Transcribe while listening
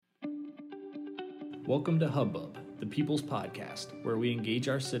Welcome to Hubbub, the People's Podcast, where we engage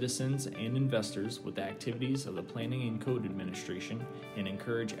our citizens and investors with the activities of the Planning and Code Administration and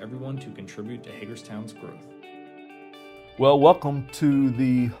encourage everyone to contribute to Hagerstown's growth. Well, welcome to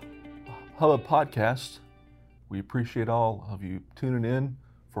the Hubbub Podcast. We appreciate all of you tuning in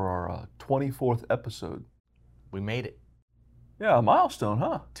for our 24th episode. We made it. Yeah, a milestone,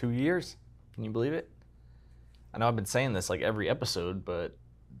 huh? 2 years. Can you believe it? I know I've been saying this like every episode, but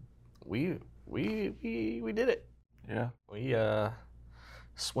we did it. Yeah. We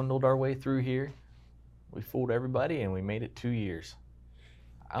swindled our way through here. We fooled everybody, and we made it 2 years.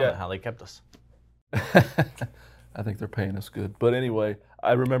 I don't know how they kept us. I think they're paying us good. But anyway,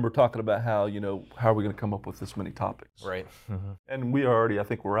 I remember talking about how are we going to come up with this many topics? Right. Mm-hmm. And we already, I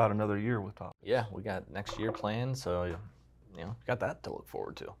think we're out another year with topics. Yeah, we got next year planned, so got that to look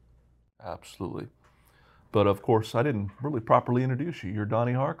forward to. Absolutely. But of course, I didn't really properly introduce you. You're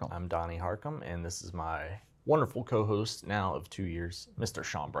Donnie Harcum. I'm Donnie Harcum, and this is my wonderful co-host now of 2 years, Mr.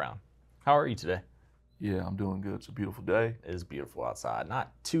 Sean Brown. How are you today? Yeah, I'm doing good. It's a beautiful day. It is beautiful outside.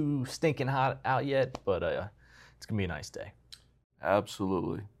 Not too stinking hot out yet, but it's going to be a nice day.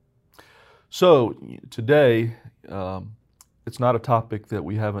 Absolutely. So today, it's not a topic that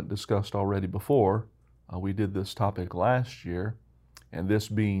we haven't discussed already before. We did this topic last year, and this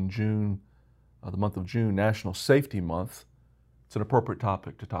being June, the month of June, National Safety Month, it's an appropriate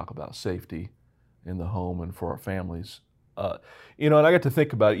topic to talk about safety in the home and for our families. And I got to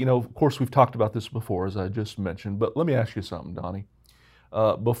think about it. Of course, we've talked about this before, as I just mentioned, but let me ask you something, Donnie.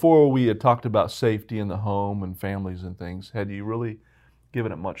 Before we had talked about safety in the home and families and things, had you really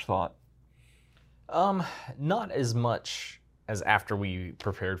given it much thought? Not as much as after we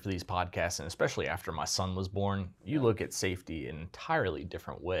prepared for these podcasts, and especially after my son was born. You look at safety in an entirely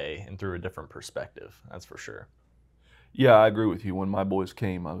different way and through a different perspective, that's for sure. Yeah, I agree with you. When my boys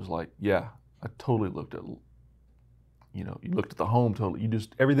came, I was like, yeah, I totally looked at, you looked at the home totally.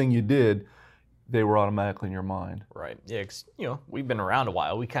 Everything you did, they were automatically in your mind. Right. Yeah, 'cause, we've been around a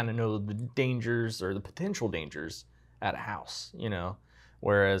while. We kind of know the dangers or the potential dangers at a house,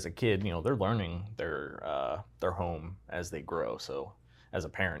 Whereas a kid, they're learning their home as they grow. So as a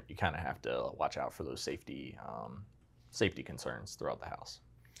parent, you kind of have to watch out for those safety concerns throughout the house.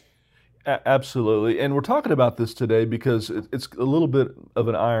 Absolutely. And we're talking about this today because it's a little bit of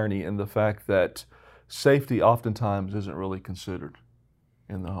an irony in the fact that safety oftentimes isn't really considered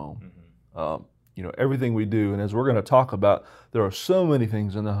in the home. Mm-hmm. Everything we do, and as we're going to talk about, there are so many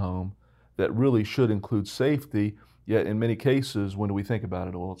things in the home that really should include safety. Yet in many cases, when we think about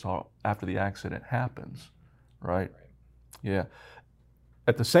it, well, it's all after the accident happens, right? Yeah.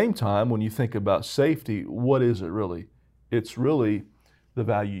 At the same time, when you think about safety, what is it really? It's really the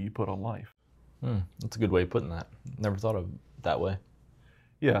value you put on life. That's a good way of putting that. Never thought of it that way.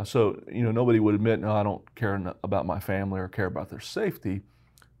 Yeah, so, nobody would admit, no, I don't care about my family or care about their safety,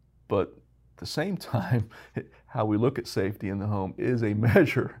 but at the same time, how we look at safety in the home is a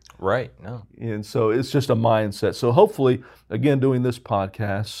measure. Right, no. And so it's just a mindset. So hopefully, again, doing this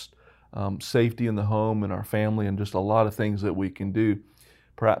podcast, safety in the home and our family and just a lot of things that we can do,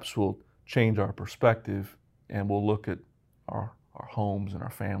 perhaps will change our perspective and we'll look at our homes and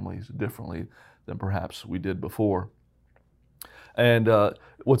our families differently than perhaps we did before. And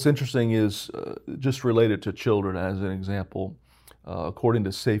what's interesting is just related to children as an example, according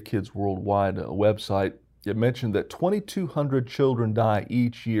to Safe Kids Worldwide website, it mentioned that 2,200 children die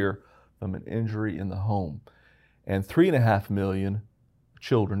each year from an injury in the home, and 3.5 million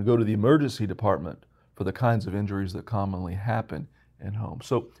children go to the emergency department for the kinds of injuries that commonly happen in homes.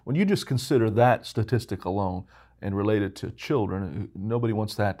 So when you just consider that statistic alone and relate it to children, nobody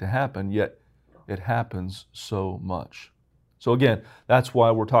wants that to happen, yet it happens so much. So again, that's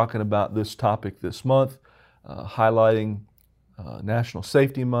why we're talking about this topic this month, highlighting National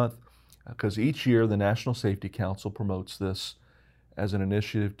Safety Month, because each year the National Safety Council promotes this as an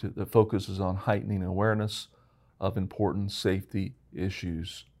initiative that focuses on heightening awareness of important safety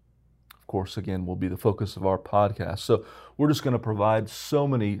issues. Of course, again, will be the focus of our podcast. So we're just going to provide so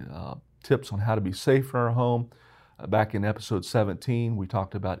many tips on how to be safe in our home. Back in episode 17, we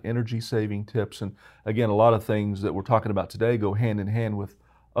talked about energy saving tips. And again, a lot of things that we're talking about today go hand in hand with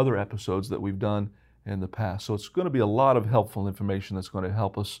other episodes that we've done in the past. So it's going to be a lot of helpful information that's going to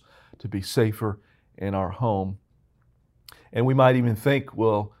help us to be safer in our home. And we might even think,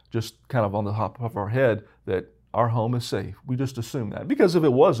 well, just kind of on the top of our head, that our home is safe. We just assume that. Because if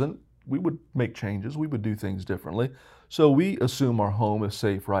it wasn't, we would make changes. We would do things differently. So we assume our home is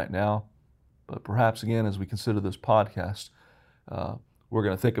safe right now. But perhaps, again, as we consider this podcast, we're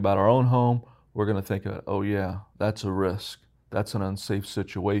going to think about our own home. We're going to think, oh yeah, that's a risk. That's an unsafe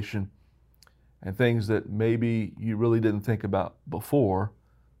situation. and things that maybe you really didn't think about before,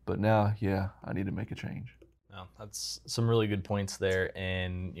 but now, yeah, I need to make a change. No, that's some really good points there.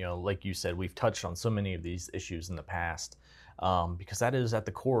 And, like you said, we've touched on so many of these issues in the past because that is at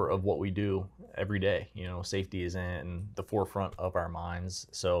the core of what we do every day. Safety is in the forefront of our minds.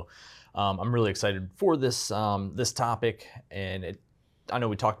 So I'm really excited for this this topic. And I know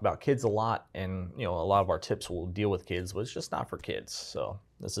we talked about kids a lot, and a lot of our tips will deal with kids, but it's just not for kids. So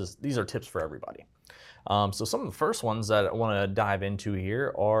these are tips for everybody. So some of the first ones that I want to dive into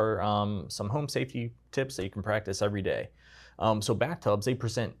here are some home safety tips that you can practice every day. So bathtubs, they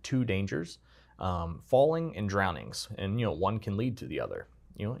present two dangers, falling and drownings, and one can lead to the other.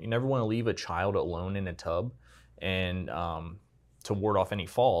 You never want to leave a child alone in a tub, and to ward off any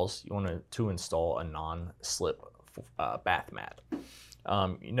falls, you want to install a non-slip bath mat.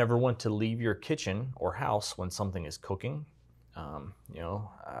 You never want to leave your kitchen or house when something is cooking.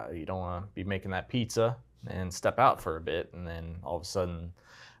 You don't want to be making that pizza and step out for a bit, and then all of a sudden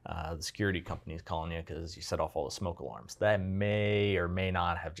the security company is calling you because you set off all the smoke alarms. That may or may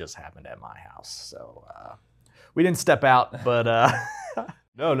not have just happened at my house. So we didn't step out, but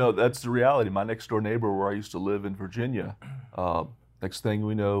No, that's the reality. My next door neighbor, where I used to live in Virginia, next thing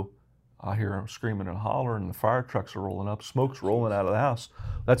we know, I hear them screaming and hollering, and the fire trucks are rolling up, smoke's rolling out of the house.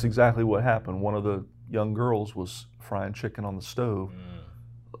 That's exactly what happened. One of the young girls was frying chicken on the stove,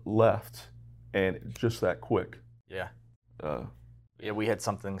 left, and just that quick. Yeah. Yeah, we had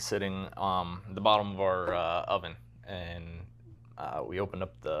something sitting the bottom of our oven, and we opened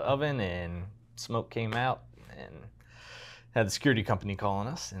up the oven, and smoke came out, and had the security company calling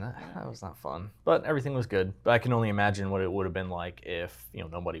us, and that was not fun. But everything was good. But I can only imagine what it would have been like if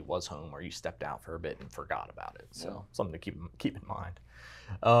nobody was home, or you stepped out for a bit and forgot about it. So something to keep in mind.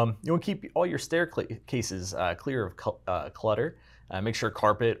 You want to keep all your staircases clear of clutter. Make sure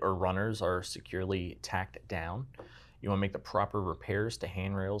carpet or runners are securely tacked down. You want to make the proper repairs to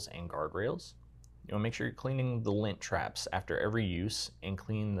handrails and guardrails. You want to make sure you're cleaning the lint traps after every use, and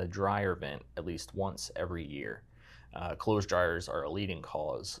clean the dryer vent at least once every year. Clothes dryers are a leading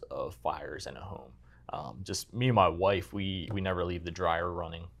cause of fires in a home. Just me and my wife, we never leave the dryer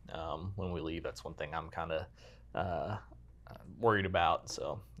running when we leave. That's one thing I'm kind of worried about,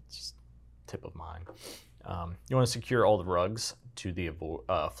 so it's just a tip of mine. You want to secure all the rugs to the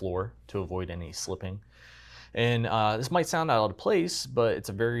floor to avoid any slipping. And this might sound out of place, but it's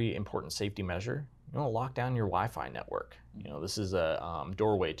a very important safety measure. You want to lock down your Wi-Fi network. This is a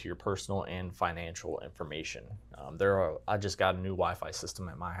doorway to your personal and financial information. I just got a new Wi-Fi system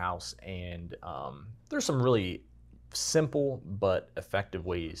at my house, and there's some really simple but effective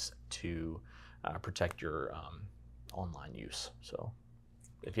ways to protect your online use. So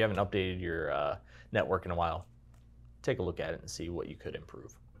if you haven't updated your network in a while, take a look at it and see what you could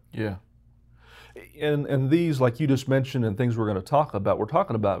improve. Yeah. And these, like you just mentioned, and things we're going to talk about, we're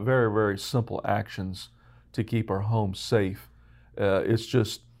talking about very, very simple actions to keep our home safe. It's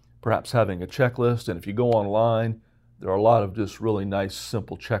just perhaps having a checklist, and if you go online, there are a lot of just really nice,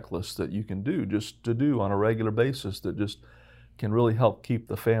 simple checklists that you can do on a regular basis that just can really help keep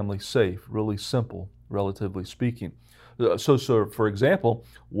the family safe, really simple, relatively speaking. So for example,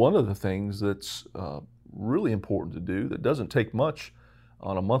 one of the things that's really important to do that doesn't take much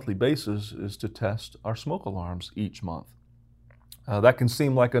on a monthly basis is to test our smoke alarms each month. That can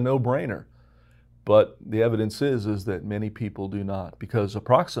seem like a no-brainer, but the evidence is that many people do not, because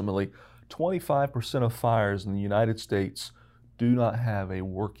approximately 25% of fires in the United States do not have a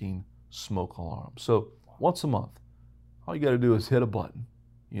working smoke alarm. So once a month, all you got to do is hit a button,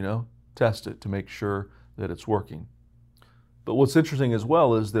 test it to make sure that it's working. But what's interesting as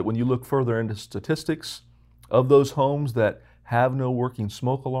well is that when you look further into statistics of those homes that have no working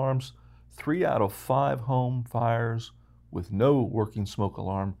smoke alarms, 3 out of 5 home fires with no working smoke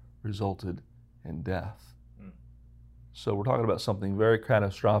alarm resulted in death. So we're talking about something very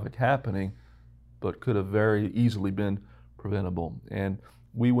catastrophic happening, but could have very easily been preventable. And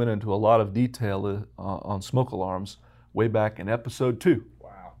we went into a lot of detail on smoke alarms way back in episode 2.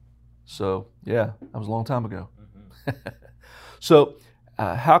 Wow. So yeah, that was a long time ago. So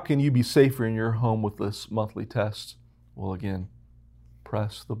how can you be safer in your home with this monthly test? Well, again,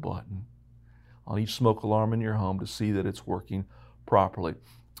 press the button on each smoke alarm in your home to see that it's working properly.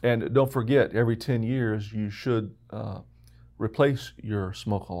 And don't forget, every 10 years you should replace your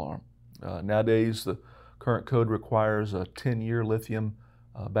smoke alarm. Nowadays, the current code requires a 10-year lithium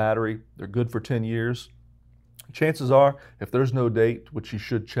battery. They're good for 10 years. Chances are, if there's no date, which you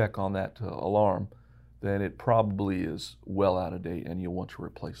should check on that alarm, then it probably is well out of date and you'll want to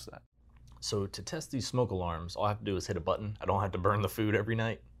replace that. So to test these smoke alarms, all I have to do is hit a button. I don't have to burn the food every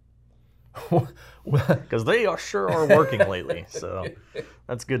night. Because they sure are working lately, so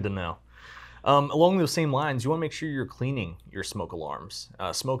that's good to know. Along those same lines, you want to make sure you're cleaning your smoke alarms.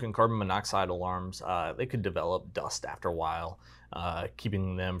 Smoke and carbon monoxide alarms, they could develop dust after a while,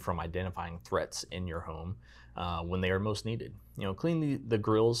 keeping them from identifying threats in your home when they are most needed. Clean the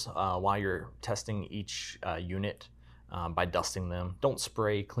grills while you're testing each unit by dusting them. Don't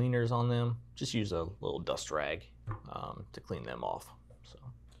spray cleaners on them. Just use a little dust rag to clean them off.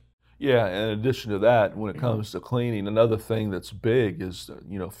 Yeah, in addition to that, when it comes to cleaning, another thing that's big is,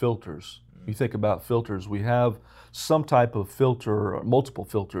 filters. You think about filters, we have some type of filter or multiple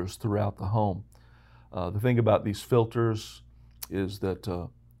filters throughout the home. The thing about these filters is that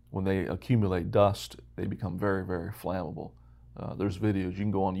when they accumulate dust, they become very, very flammable. There's videos, you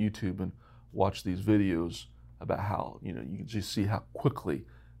can go on YouTube and watch these videos about how, you can just see how quickly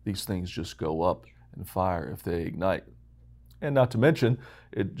these things just go up and fire if they ignite. And not to mention,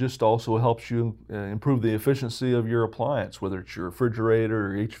 it just also helps you improve the efficiency of your appliance, whether it's your refrigerator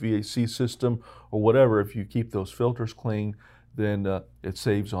or HVAC system or whatever. If you keep those filters clean, then it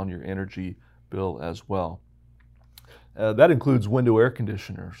saves on your energy bill as well. That includes window air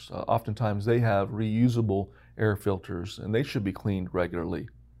conditioners. Oftentimes they have reusable air filters and they should be cleaned regularly.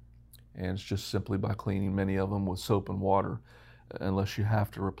 And it's just simply by cleaning many of them with soap and water, unless you have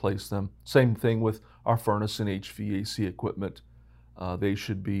to replace them. Same thing with our furnace and HVAC equipment. They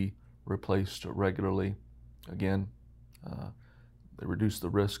should be replaced regularly. Again, they reduce the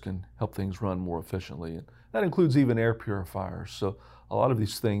risk and help things run more efficiently. And that includes even air purifiers. So a lot of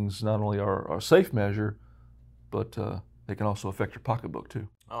these things not only are a safe measure, but they can also affect your pocketbook too.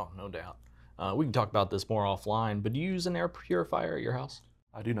 Oh, no doubt. We can talk about this more offline, but do you use an air purifier at your house?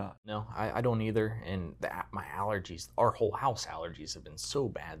 I do not. No, I don't either. And my allergies, our whole house allergies have been so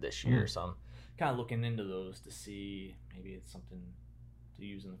bad this year. So I'm kind of looking into those to see maybe it's something to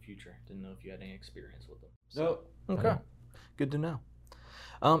use in the future. Didn't know if you had any experience with them. So, no. Okay. Good to know.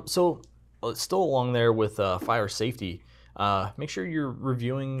 So still along there with fire safety, make sure you're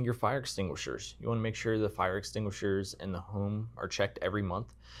reviewing your fire extinguishers. You want to make sure the fire extinguishers in the home are checked every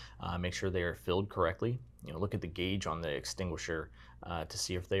month. Make sure they are filled correctly. Look at the gauge on the extinguisher to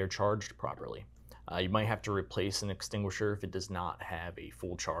see if they are charged properly. You might have to replace an extinguisher if it does not have a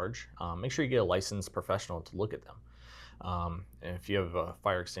full charge. Make sure you get a licensed professional to look at them. And if you have a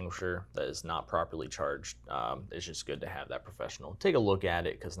fire extinguisher that is not properly charged, it's just good to have that professional take a look at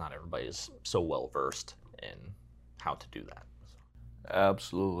it, because not everybody is so well versed in how to do that.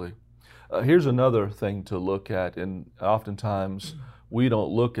 Absolutely. Here's another thing to look at, and oftentimes we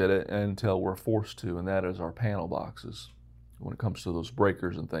don't look at it until we're forced to, and that is our panel boxes when it comes to those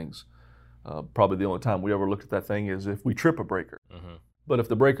breakers and things. Probably the only time we ever look at that thing is if we trip a breaker. Mm-hmm. But if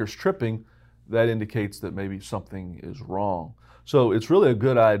the breaker's tripping, that indicates that maybe something is wrong. So it's really a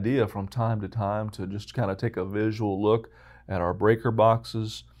good idea from time to time to just kind of take a visual look at our breaker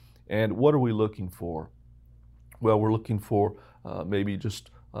boxes. And what are we looking for? Well, we're looking for maybe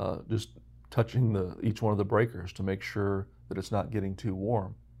just touching each one of the breakers to make sure that it's not getting too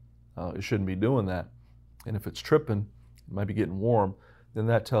warm. It shouldn't be doing that. And if it's tripping, it might be getting warm, then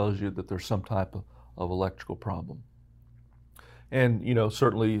that tells you that there's some type of electrical problem. And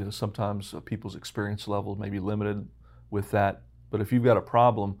certainly sometimes people's experience level may be limited with that. But if you've got a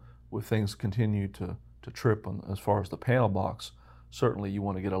problem with things continue to trip as far as the panel box, certainly you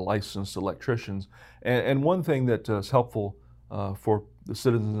want to get a licensed electrician. And one thing that is helpful for the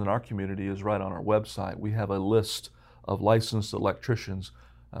citizens in our community is right on our website. We have a list of licensed electricians.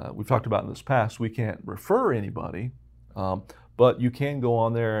 We've talked about in this past, we can't refer anybody, but you can go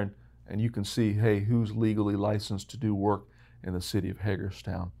on there and you can see, hey, who's legally licensed to do work in the city of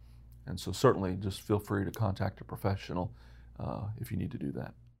Hagerstown. And so certainly just feel free to contact a professional if you need to do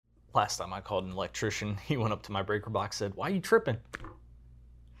that. Last time I called an electrician, he went up to my breaker box and said, "Why are you tripping?"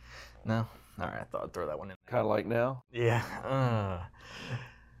 No? All right, I thought I'd throw that one in. Kind of like now? Yeah.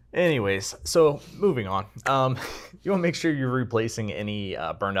 Anyways, so moving on. You want to make sure you're replacing any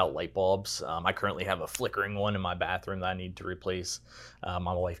burned out light bulbs. I currently have a flickering one in my bathroom that I need to replace.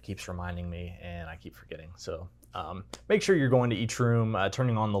 My wife keeps reminding me and I keep forgetting. So make sure you're going to each room,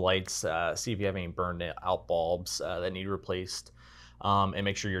 turning on the lights, see if you have any burned out bulbs that need replaced, and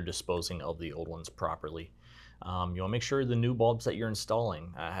make sure you're disposing of the old ones properly. You want to make sure the new bulbs that you're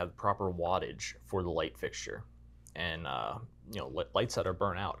installing have proper wattage for the light fixture. And lights that are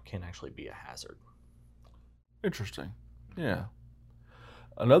burnt out can actually be a hazard. Interesting. Yeah.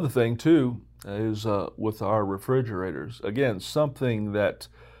 Another thing too is with our refrigerators. Again, something that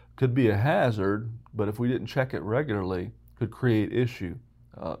could be a hazard, but if we didn't check it regularly, could create issue.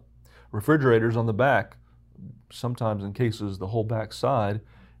 Refrigerators on the back, sometimes in cases the whole back side,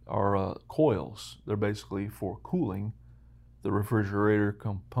 are coils. They're basically for cooling the refrigerator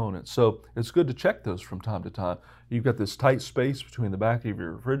components. So it's good to check those from time to time. You've got this tight space between the back of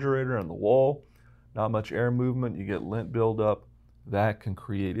your refrigerator and the wall, not much air movement, you get lint buildup. That can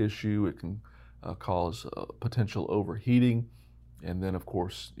create issue. It can cause potential overheating. And then of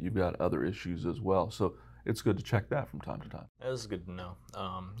course you've got other issues as well. So it's good to check that from time to time. That is good to know.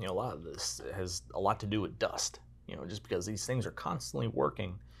 A lot of this has a lot to do with dust, just because these things are constantly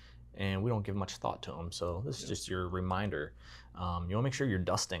working and we don't give much thought to them. So this is just your reminder. You want to make sure you're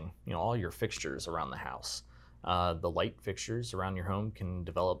dusting, all your fixtures around the house. The light fixtures around your home can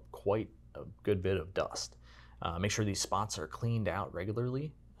develop quite a good bit of dust. Make sure these spots are cleaned out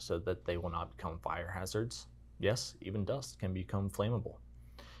regularly so that they will not become fire hazards. Yes, even dust can become flammable.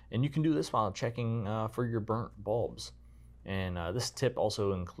 And you can do this while checking for your burnt bulbs. And this tip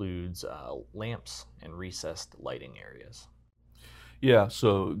also includes lamps and recessed lighting areas. Yeah,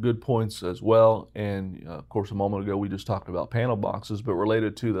 so good points as well. And of course, a moment ago, we just talked about panel boxes, but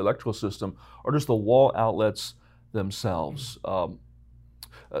related to the electrical system are just the wall outlets themselves.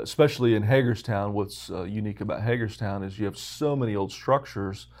 Especially in Hagerstown, what's unique about Hagerstown is you have so many old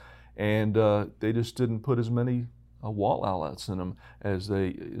structures, and they just didn't put as many wall outlets in them as they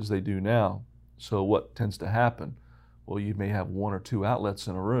do now. So what tends to happen? Well, you may have 1 or 2 outlets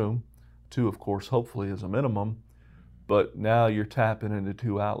in a room, 2, of course, hopefully as a minimum. But now you're tapping into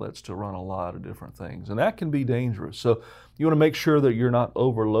 2 outlets to run a lot of different things, and that can be dangerous. So you want to make sure that you're not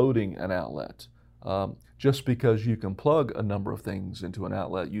overloading an outlet. Just because you can plug a number of things into an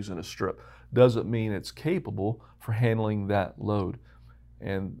outlet using a strip doesn't mean it's capable for handling that load.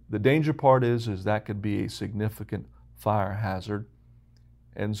 And the danger part is that could be a significant fire hazard.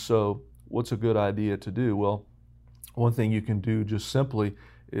 And so what's a good idea to do? Well, one thing you can do just simply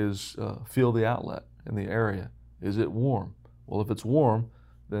is feel the outlet in the area. Is it warm? Well, if it's warm,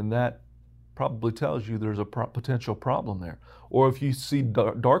 then that probably tells you there's a potential problem there. Or if you see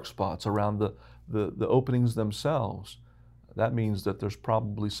dark spots around the openings themselves, that means that there's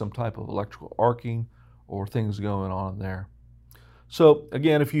probably some type of electrical arcing or things going on there. So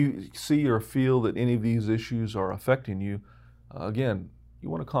again, if you see or feel that any of these issues are affecting you, again, you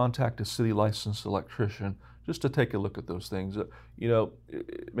want to contact a city licensed electrician just to take a look at those things.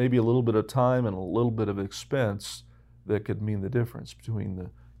 Maybe a little bit of time and a little bit of expense that could mean the difference between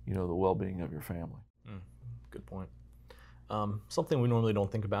the well-being of your family. Good point. Something we normally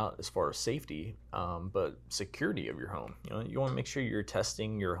don't think about as far as safety, but security of your home. You want to make sure you're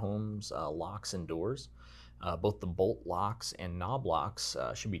testing your home's locks and doors. Both the bolt locks and knob locks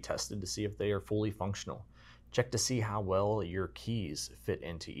should be tested to see if they are fully functional. Check to see how well your keys fit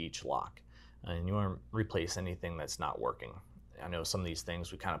into each lock. And you want to replace anything that's not working. I know some of these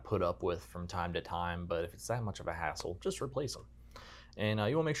things we kind of put up with from time to time, but if it's that much of a hassle, just replace them. And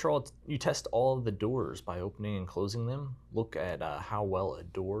you want to make sure you test all of the doors by opening and closing them. Look at how well a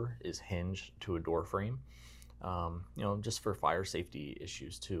door is hinged to a door frame, just for fire safety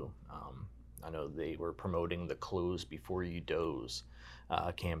issues too. I know they were promoting the Close Before You Doze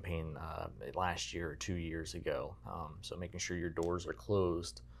campaign last year or 2 years ago. So making sure your doors are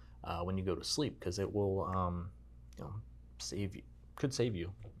closed when you go to sleep, because it will could save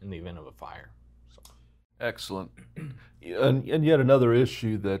you in the event of a fire. So. Excellent. And yet another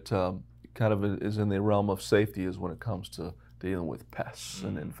issue that kind of is in the realm of safety is when it comes to dealing with pests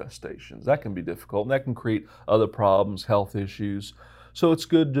and infestations. That can be difficult, and that can create other problems, health issues. So it's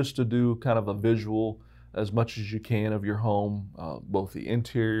good just to do kind of a visual as much as you can of your home, both the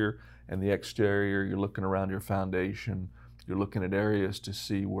interior and the exterior. You're looking around your foundation. You're looking at areas to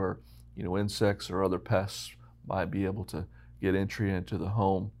see where insects or other pests might be able to get entry into the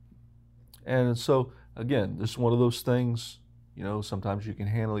home. And so again, this is one of those things, sometimes you can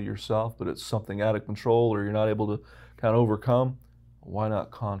handle it yourself, but it's something out of control or you're not able to kind of overcome. Why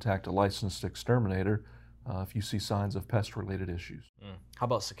not contact a licensed exterminator if you see signs of pest-related issues? How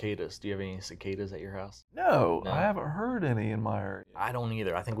about cicadas? Do you have any cicadas at your house? No, I haven't heard any in my area. I don't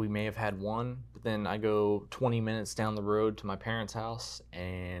either. I think we may have had one, but then I go 20 minutes down the road to my parents' house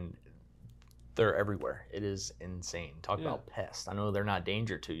and they're everywhere. It is insane. Talk about pests. I know they're not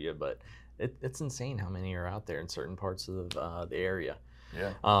danger to you, but it's insane how many are out there in certain parts of the area.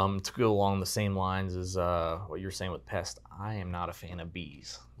 Yeah. To go along the same lines as what you're saying with pests, I am not a fan of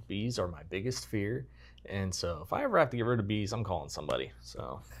bees. Bees are my biggest fear. And so if I ever have to get rid of bees, I'm calling somebody.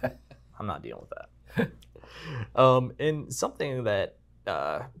 So I'm not dealing with that. And something that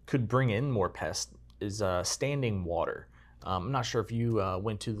could bring in more pests is standing water. I'm not sure if you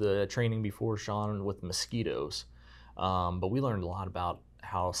went to the training before, Sean, with mosquitoes, but we learned a lot about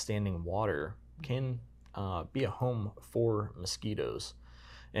how standing water can be a home for mosquitoes.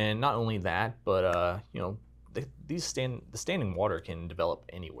 And not only that, but the standing water can develop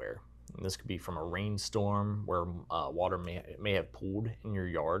anywhere. And this could be from a rainstorm where water may have pooled in your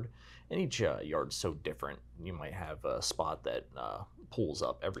yard. And each yard's so different. You might have a spot that pools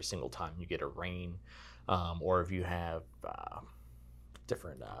up every single time you get a rain, or if you have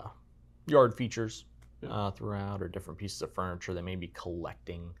different yard features throughout, or different pieces of furniture that may be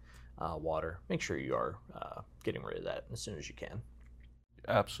collecting water. Make sure you are getting rid of that as soon as you can.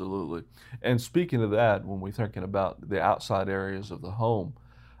 Absolutely. And speaking of that, when we're thinking about the outside areas of the home,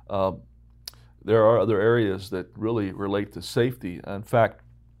 there are other areas that really relate to safety. In fact,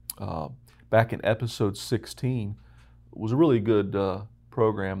 back in episode 16 was a really good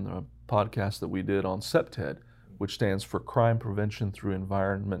program, podcast that we did on CPTED, which stands for Crime Prevention Through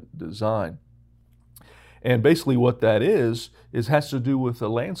Environment Design. And basically what that is has to do with the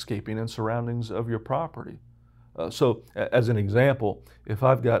landscaping and surroundings of your property. So as an example, if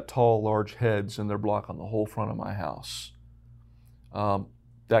I've got tall, large heads and they're blocking the whole front of my house,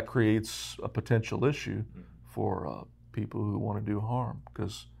 that creates a potential issue for people who want to do harm,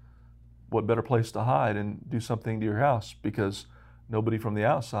 because what better place to hide and do something to your house, because nobody from the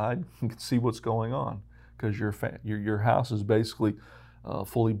outside can see what's going on, because your house is basically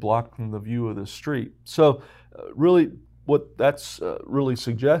fully blocked from the view of the street. So really what that's really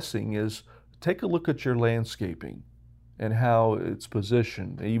suggesting is take a look at your landscaping and how it's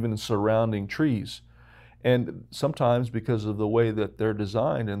positioned, even surrounding trees. And sometimes because of the way that they're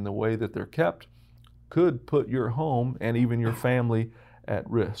designed and the way that they're kept, could put your home and even your family at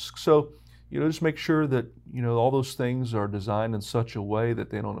risk. So, just make sure that, all those things are designed in such a way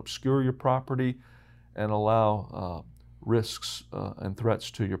that they don't obscure your property and allow risks and threats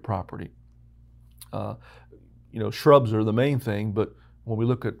to your property. Shrubs are the main thing, but when we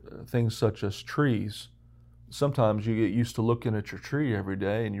look at things such as trees, sometimes you get used to looking at your tree every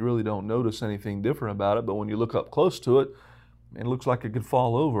day and you really don't notice anything different about it, but when you look up close to it, it looks like it could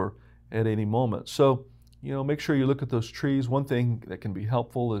fall over at any moment. So, make sure you look at those trees. One thing that can be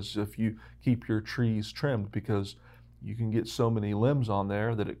helpful is if you keep your trees trimmed, because you can get so many limbs on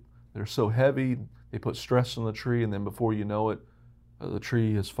there that they're so heavy, they put stress on the tree, and then before you know it, the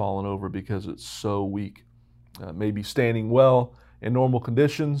tree has fallen over because it's so weak. Maybe standing well in normal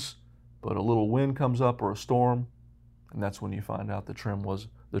conditions, but a little wind comes up or a storm, and that's when you find out the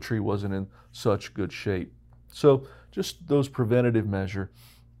tree wasn't in such good shape. So just those preventative measures.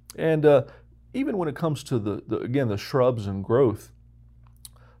 And even when it comes to the shrubs and growth,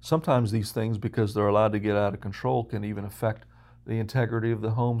 sometimes these things, because they're allowed to get out of control, can even affect the integrity of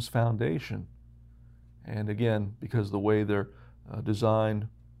the home's foundation. And again, because the way they're designed,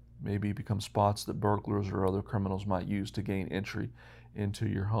 maybe become spots that burglars or other criminals might use to gain entry into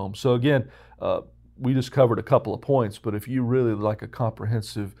your home. So again, we just covered a couple of points, but if you really like a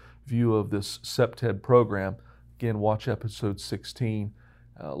comprehensive view of this CPTED program, again, watch episode 16.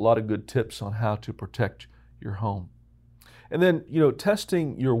 A lot of good tips on how to protect your home. And then,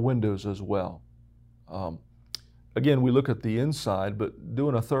 testing your windows as well. Again, we look at the inside, but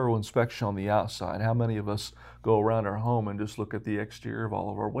doing a thorough inspection on the outside. How many of us go around our home and just look at the exterior of all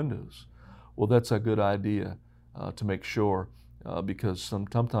of our windows? Well, that's a good idea to make sure, because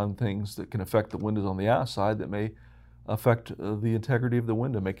sometimes things that can affect the windows on the outside that may affect the integrity of the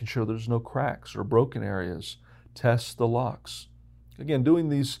window, making sure there's no cracks or broken areas. Test the locks. Again, doing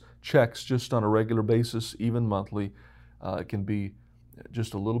these checks just on a regular basis, even monthly, it can be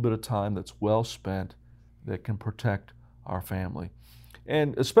just a little bit of time that's well spent that can protect our family.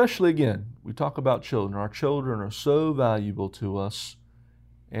 And especially, again, we talk about children. Our children are so valuable to us.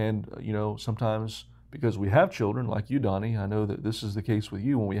 And, sometimes because we have children, like you, Donnie, I know that this is the case with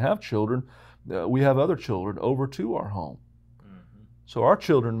you. When we have children, we have other children over to our home. Mm-hmm. So our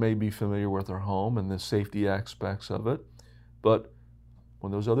children may be familiar with our home and the safety aspects of it, but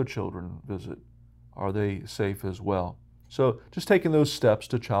when those other children visit, are they safe as well? So just taking those steps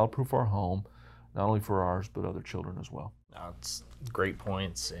to childproof our home, not only for ours, but other children as well. That's great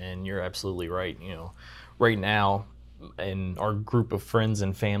points, and you're absolutely right. Right now, in our group of friends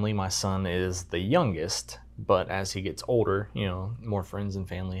and family, my son is the youngest, but as he gets older, more friends and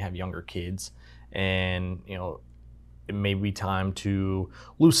family have younger kids, and, it may be time to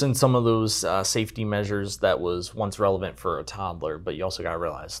loosen some of those safety measures that was once relevant for a toddler, but you also got to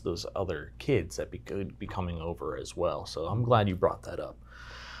could those other kids that could be coming over as well. So I'm glad you brought that up.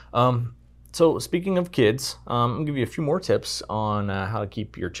 So speaking of kids, I'm going to give you a few more tips on how to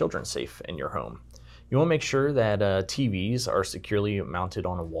keep your children safe in your home. You want to make sure that TVs are securely mounted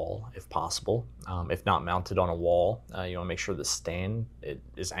on a wall if possible. If not mounted on a wall, you want to make sure the stand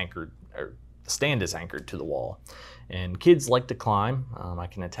is anchored, or the stand is anchored to the wall. And kids like to climb. I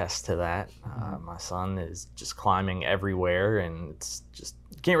can attest to that. My son is just climbing everywhere, and it's just,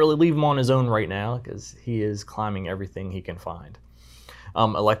 you can't really leave him on his own right now because he is climbing everything he can find.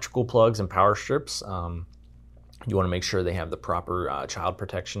 Electrical plugs and power strips. You want to make sure they have the proper child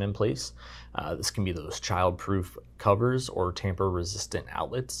protection in place. This can be those child-proof covers or tamper-resistant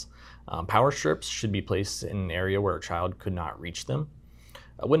outlets. Power strips should be placed in an area where a child could not reach them.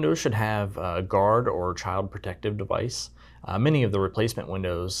 Windows should have a guard or child protective device. Many of the replacement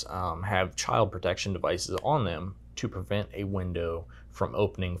windows have child protection devices on them to prevent a window from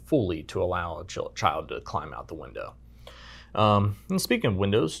opening fully to allow a child to climb out the window. And speaking of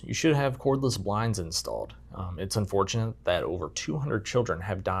windows, you should have cordless blinds installed. It's unfortunate that over 200 children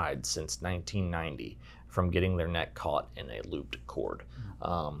have died since 1990 from getting their neck caught in a looped cord.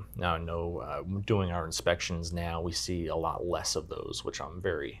 Now I know doing our inspections now, we see a lot less of those, which I'm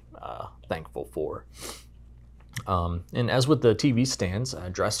very thankful for. And as with the TV stands,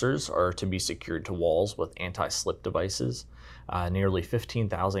 dressers are to be secured to walls with anti-slip devices. Nearly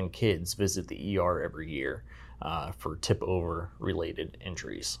 15,000 kids visit the ER every year for tip-over related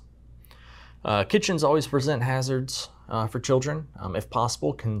injuries. Kitchens always present hazards for children. If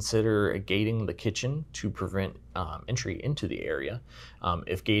possible, consider gating the kitchen to prevent entry into the area.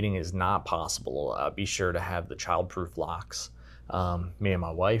 If gating is not possible, be sure to have the child-proof locks. Me and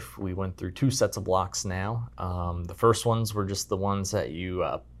my wife, we went through 2 sets of locks now. The first ones were just the ones that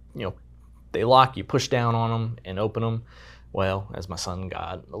they lock, you push down on them and open them. Well, as my son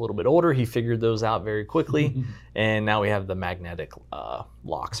got a little bit older, he figured those out very quickly, and now we have the magnetic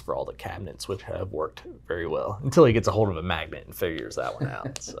locks for all the cabinets, which have worked very well, until he gets a hold of a magnet and figures that one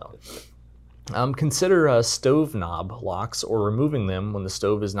out. So, consider stove knob locks or removing them when the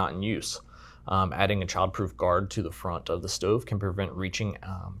stove is not in use. Adding a childproof guard to the front of the stove can prevent reaching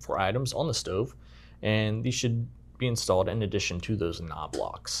for items on the stove, and these should be installed in addition to those knob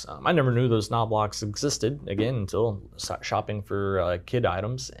locks. I never knew those knob locks existed, again, until shopping for kid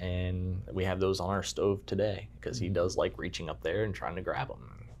items, and we have those on our stove today because he does like reaching up there and trying to grab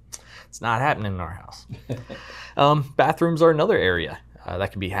them. It's not happening in our house. Bathrooms are another area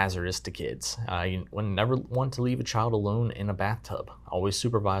that can be hazardous to kids. You never want to leave a child alone in a bathtub. Always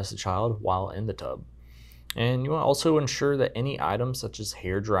supervise the child while in the tub. And you want to also ensure that any items such as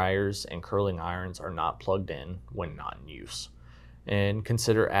hair dryers and curling irons are not plugged in when not in use. And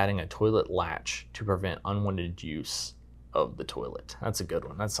consider adding a toilet latch to prevent unwanted use of the toilet. That's a good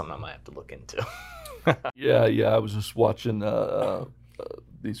one. That's something I might have to look into. Yeah. I was just watching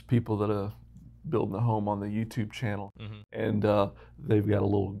these people that are building a home on the YouTube channel, and they've got a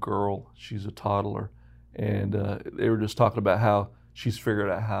little girl. She's a toddler, and they were just talking about how she's figured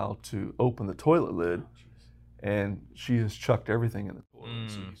out how to open the toilet lid. And she has chucked everything in the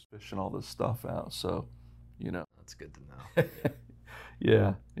toilet. So she's fishing all this stuff out. So, That's good to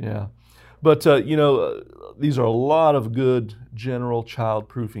know. Yeah. But, these are a lot of good general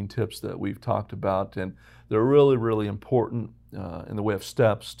child-proofing tips that we've talked about. And they're really, really important in the way of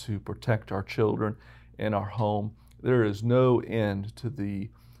steps to protect our children and our home. There is no end to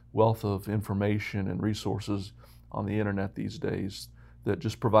the wealth of information and resources on the internet these days that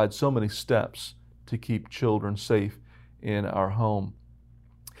just provide so many steps to keep children safe in our home.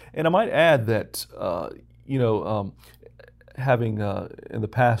 And I might add that, having in the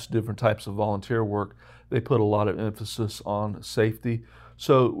past different types of volunteer work, they put a lot of emphasis on safety.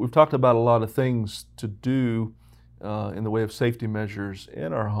 So we've talked about a lot of things to do in the way of safety measures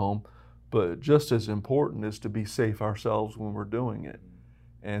in our home, but just as important is to be safe ourselves when we're doing it.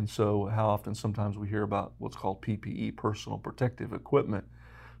 And so how often sometimes we hear about what's called PPE, personal protective equipment.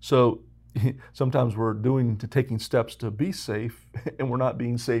 So sometimes we're taking steps to be safe, and we're not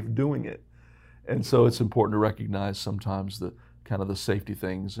being safe doing it. And so it's important to recognize sometimes the kind of the safety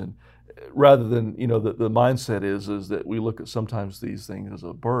things, and rather than the mindset is that we look at sometimes these things as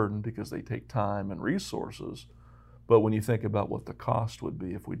a burden because they take time and resources. But when you think about what the cost would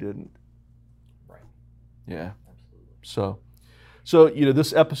be if we didn't, right? Yeah, absolutely. So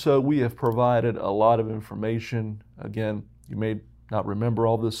this episode we have provided a lot of information. Again, you may not remember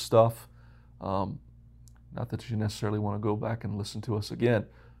all this stuff. Not that you necessarily want to go back and listen to us again,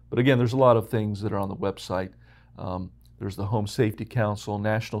 but again, there's a lot of things that are on the website. There's the Home Safety Council,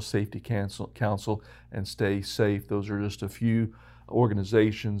 National Safety Council, and Stay Safe. Those are just a few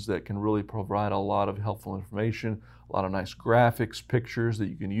organizations that can really provide a lot of helpful information, a lot of nice graphics, pictures that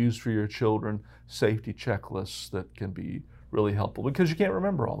you can use for your children, safety checklists that can be really helpful because you can't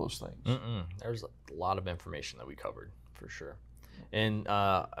remember all those things. There's a lot of information that we covered for sure. And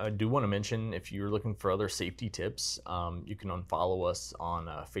I do want to mention, if you're looking for other safety tips, you can unfollow us on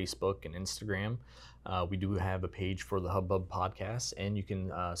Facebook and Instagram. We do have a page for the Hubbub Podcast, and you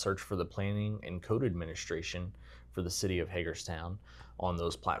can search for the Planning and Code Administration for the city of Hagerstown on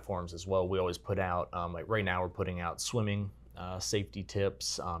those platforms as well. We always put out, like right now we're putting out swimming safety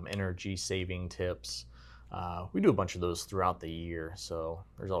tips, energy saving tips. We do a bunch of those throughout the year, so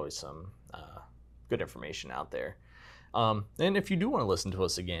there's always some good information out there. And if you do want to listen to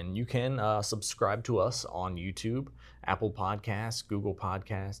us again, you can subscribe to us on YouTube, Apple Podcasts, Google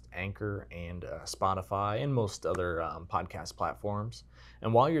Podcasts, Anchor, and Spotify, and most other podcast platforms.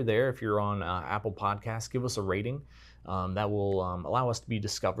 And while you're there, if you're on Apple Podcasts, give us a rating. That will allow us to be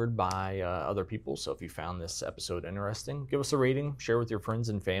discovered by other people. So if you found this episode interesting, give us a rating, share with your friends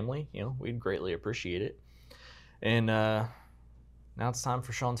and family. We'd greatly appreciate it. And now it's time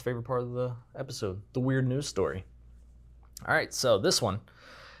for Sean's favorite part of the episode, the weird news story. All right, so this one,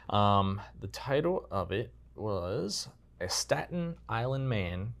 the title of it was "A Staten Island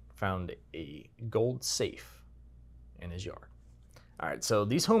Man Found a Gold Safe in His Yard." All right, so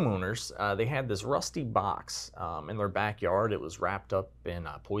these homeowners, they had this rusty box in their backyard. It was wrapped up in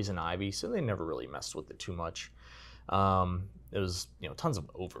poison ivy, so they never really messed with it too much. It was, tons of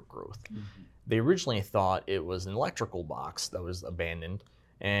overgrowth. Mm-hmm. They originally thought it was an electrical box that was abandoned,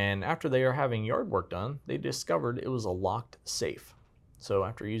 and after they were having yard work done, they discovered it was a locked safe. So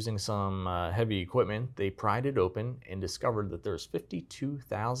after using some heavy equipment, they pried it open and discovered that there's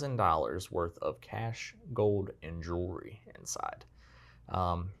 $52,000 worth of cash, gold, and jewelry inside.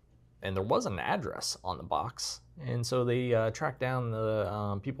 And there was an address on the box, and so they tracked down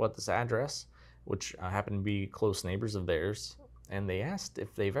the people at this address, which happened to be close neighbors of theirs, and they asked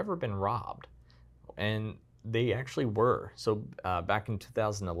if they've ever been robbed, and they actually were. So back in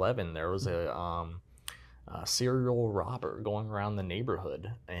 2011, there was a serial robber going around the neighborhood,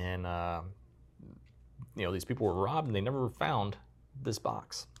 and these people were robbed, and they never found this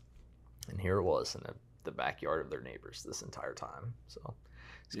box, and here it was in the backyard of their neighbors this entire time. So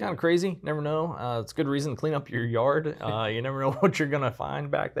it's kind of crazy. Never know. It's a good reason to clean up your yard. You never know what you're gonna find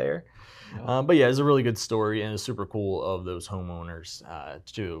back there. But yeah, it's a really good story, and it's super cool of those homeowners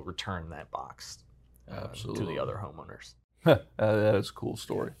to return that box to the other homeowners. That is a cool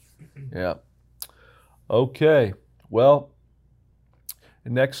story. Yeah. Okay. Well,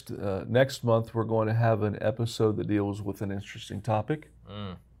 next month we're going to have an episode that deals with an interesting topic.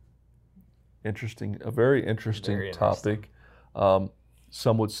 A very interesting topic.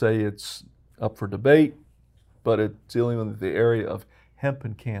 Some would say it's up for debate, but it's dealing with the area of hemp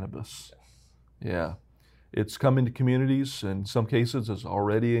and cannabis. Yeah. It's coming to communities. In some cases, it's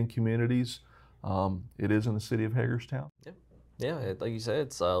already in communities. It is in the city of Hagerstown. Yep. Yeah, like you said,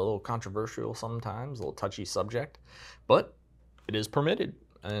 it's a little controversial sometimes, a little touchy subject, but it is permitted.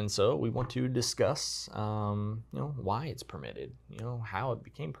 And so we want to discuss, why it's permitted, how it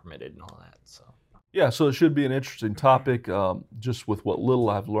became permitted and all that. So. Yeah, so it should be an interesting topic. Just with what little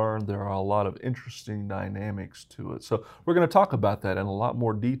I've learned, there are a lot of interesting dynamics to it. So we're going to talk about that in a lot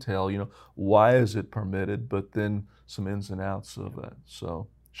more detail. Why is it permitted, but then some ins and outs of that. So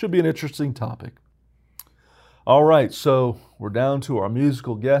should be an interesting topic. All right, so we're down to our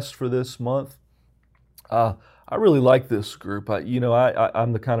musical guest for this month. I really like this group.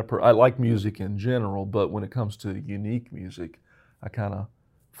 I'm the kind of I like music in general, but when it comes to unique music, I kind of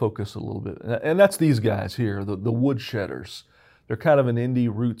focus a little bit. And that's these guys here, the Woodshedders. They're kind of an indie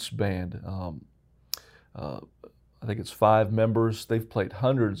roots band. I think it's 5 members. They've played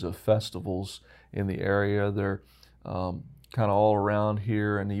hundreds of festivals in the area. They're kind of all around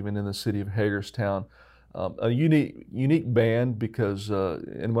here and even in the city of Hagerstown. A unique band because,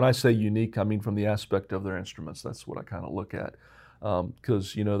 and when I say unique, I mean from the aspect of their instruments. That's what I kind of look at.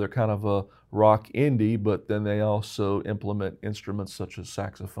 Because, they're kind of a rock indie, but then they also implement instruments such as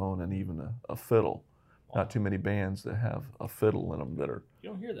saxophone and even a fiddle. Not too many bands that have a fiddle in them that are... You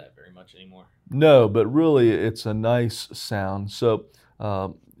don't hear that very much anymore. No, but really it's a nice sound. So I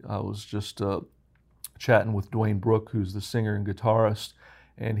was just chatting with Dwayne Brook, who's the singer and guitarist,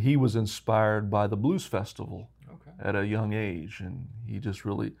 and he was inspired by the Blues Festival at a young age, and he just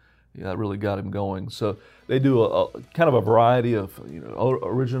really got him going. So they do a kind of a variety of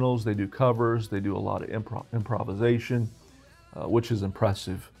originals. They do covers. They do a lot of improvisation, which is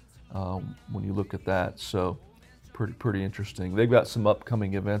impressive when you look at that. So pretty interesting. They've got some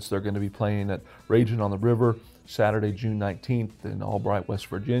upcoming events. They're going to be playing at Ragin' on the River Saturday, June 19th in Albright, West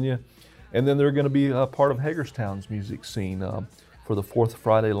Virginia, and then they're going to be a part of Hagerstown's music scene for the 4th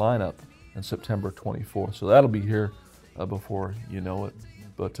Friday lineup on September 24th. So that'll be here before you know it.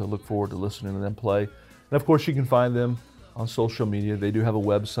 But to look forward to listening to them play. And of course, you can find them on social media. They do have a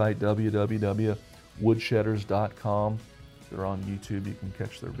website, www.woodshedders.com. They're on YouTube. You can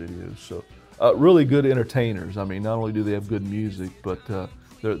catch their videos. So really good entertainers. I mean, not only do they have good music, but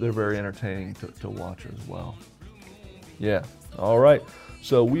they're very entertaining to watch as well. Yeah. All right.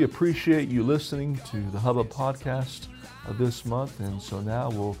 So we appreciate you listening to the Hubbub Podcast this month. And so now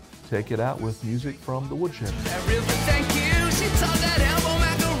we'll take it out with music from the Woodshedders.